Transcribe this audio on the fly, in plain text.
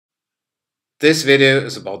This video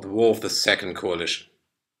is about the War of the Second Coalition.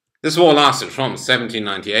 This war lasted from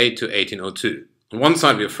 1798 to 1802. On one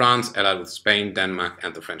side we have France, allied with Spain, Denmark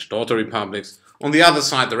and the French daughter republics. On the other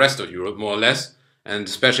side the rest of Europe, more or less, and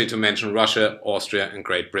especially to mention Russia, Austria and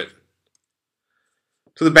Great Britain.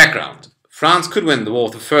 To the background, France could win the War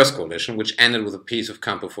of the First Coalition, which ended with the Peace of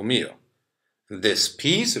Campo Formio. In this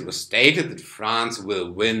peace it was stated that France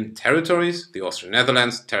will win territories, the Austrian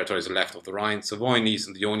Netherlands, territories left of the Rhine, Savoy, Nice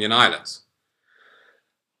and the Ionian Islands.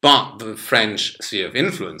 But the French sphere of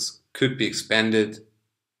influence could be extended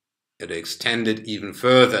even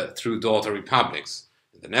further through daughter republics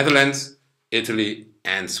in the Netherlands, Italy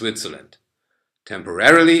and Switzerland.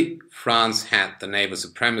 Temporarily, France had the naval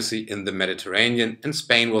supremacy in the Mediterranean and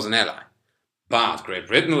Spain was an ally. But Great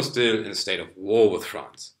Britain was still in a state of war with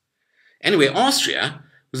France. Anyway, Austria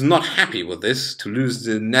was not happy with this, to lose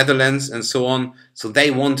the Netherlands and so on, so they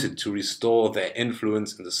wanted to restore their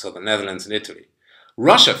influence in the southern Netherlands and Italy.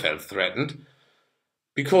 Russia felt threatened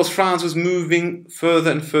because France was moving further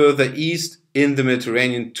and further east in the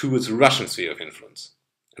Mediterranean towards Russian sphere of influence.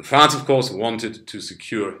 And France, of course, wanted to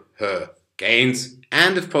secure her gains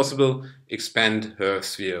and, if possible, expand her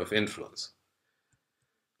sphere of influence.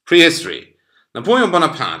 Prehistory. Napoleon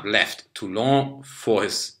Bonaparte left Toulon for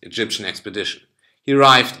his Egyptian expedition. He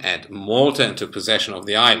arrived at Malta and took possession of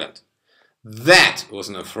the island. That was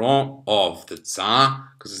an affront of the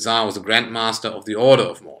Tsar, because the Tsar was the Grand Master of the Order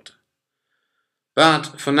of Malta.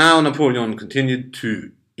 But for now, Napoleon continued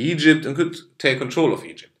to Egypt and could take control of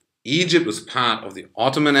Egypt. Egypt was part of the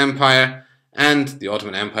Ottoman Empire, and the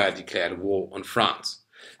Ottoman Empire declared war on France.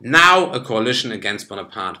 Now a coalition against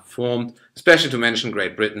Bonaparte formed, especially to mention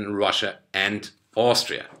Great Britain, Russia and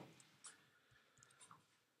Austria.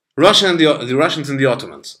 Russia and the Russians and the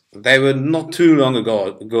Ottomans, they were not too long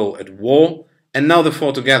ago at war, and now they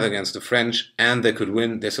fought together against the French, and they could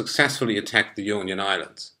win. They successfully attacked the Ionian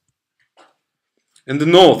Islands. In the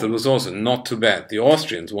north it was also not too bad. The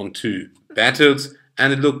Austrians won 2 battles,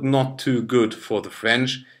 and it looked not too good for the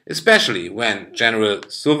French, especially when General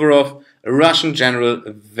Suvorov, a Russian general,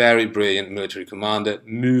 a very brilliant military commander,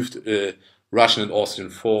 moved a Russian and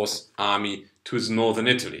Austrian army to his northern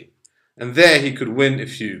Italy. And there he could win a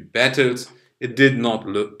few battles. It did not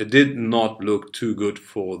look too good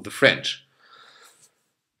for the French.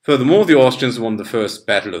 Furthermore, the Austrians won the first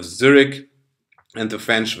Battle of Zurich, and the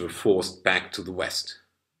French were forced back to the west.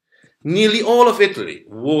 Nearly all of Italy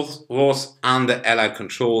was under Allied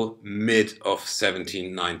control mid of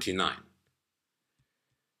 1799.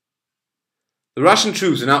 The Russian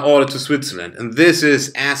troops are now ordered to Switzerland, and this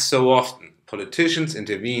is, as so often, politicians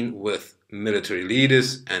intervene with military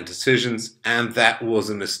leaders and decisions, and that was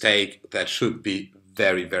a mistake that should be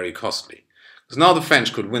very, very costly. Because now the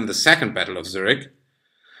French could win the second Battle of Zurich,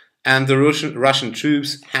 and the Russian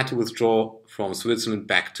troops had to withdraw from Switzerland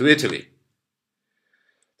back to Italy.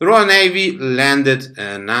 The Royal Navy landed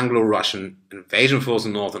an Anglo-Russian invasion force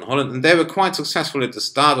in northern Holland, and they were quite successful at the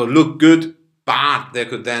start, or looked good, but they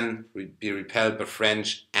could then be repelled by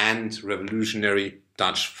French and revolutionary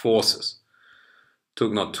Dutch forces. It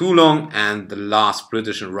took not too long, and the last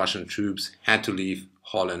British and Russian troops had to leave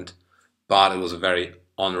Holland, but it was a very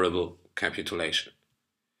honorable capitulation.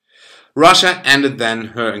 Russia ended then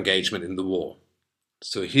her engagement in the war.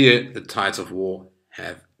 So here the tides of war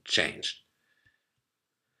have changed.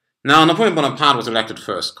 Now Napoleon Bonaparte was elected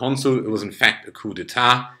first consul. It was in fact a coup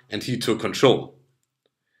d'etat, and he took control.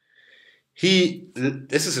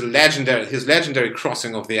 This is his legendary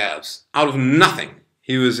crossing of the Alps. Out of nothing,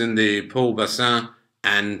 he was in the Po Bassin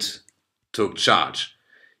and took charge.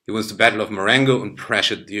 He wins the Battle of Marengo and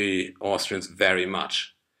pressured the Austrians very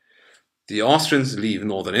much. The Austrians leave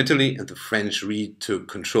northern Italy and the French retook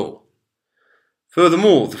control.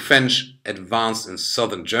 Furthermore, the French advanced in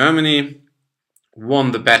southern Germany,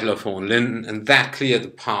 won the Battle of Hohenlinden, and that cleared the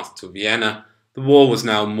path to Vienna. The war was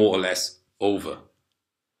now more or less over.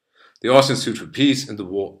 The Austrians sued for peace, and the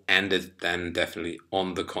war ended then definitely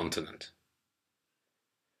on the continent.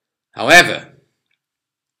 However,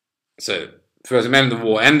 first the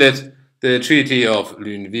war ended. The Treaty of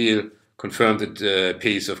Lunéville confirmed the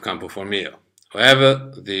Peace of Campo Formio.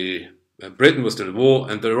 However, Britain was still at war,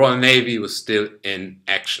 and the Royal Navy was still in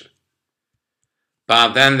action.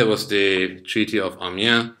 But then there was the Treaty of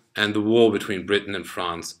Amiens, and the war between Britain and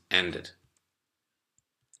France ended.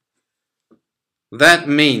 That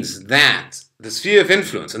means that the sphere of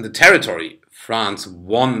influence and the territory France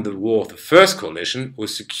won the War of the First Coalition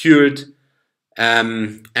was secured,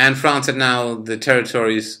 and France had now the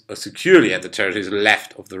territories, or securely had the territories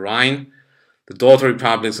left of the Rhine, the daughter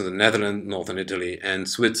republics of the Netherlands, northern Italy and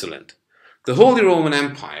Switzerland. The Holy Roman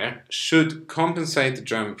Empire should compensate the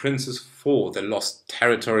German princes for the lost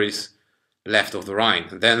territories left of the Rhine.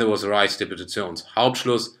 And then there was the Reichsdeputations.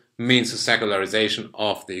 Hauptschluss means the secularization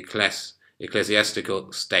of the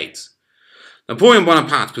ecclesiastical states. Napoleon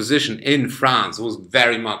Bonaparte's position in France was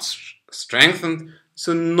very much strengthened,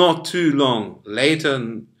 so not too long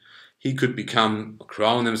later he could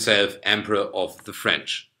crown himself Emperor of the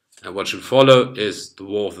French. And what should follow is the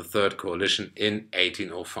War of the Third Coalition in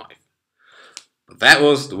 1805. But that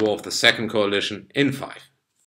was the War of the Second Coalition in 5.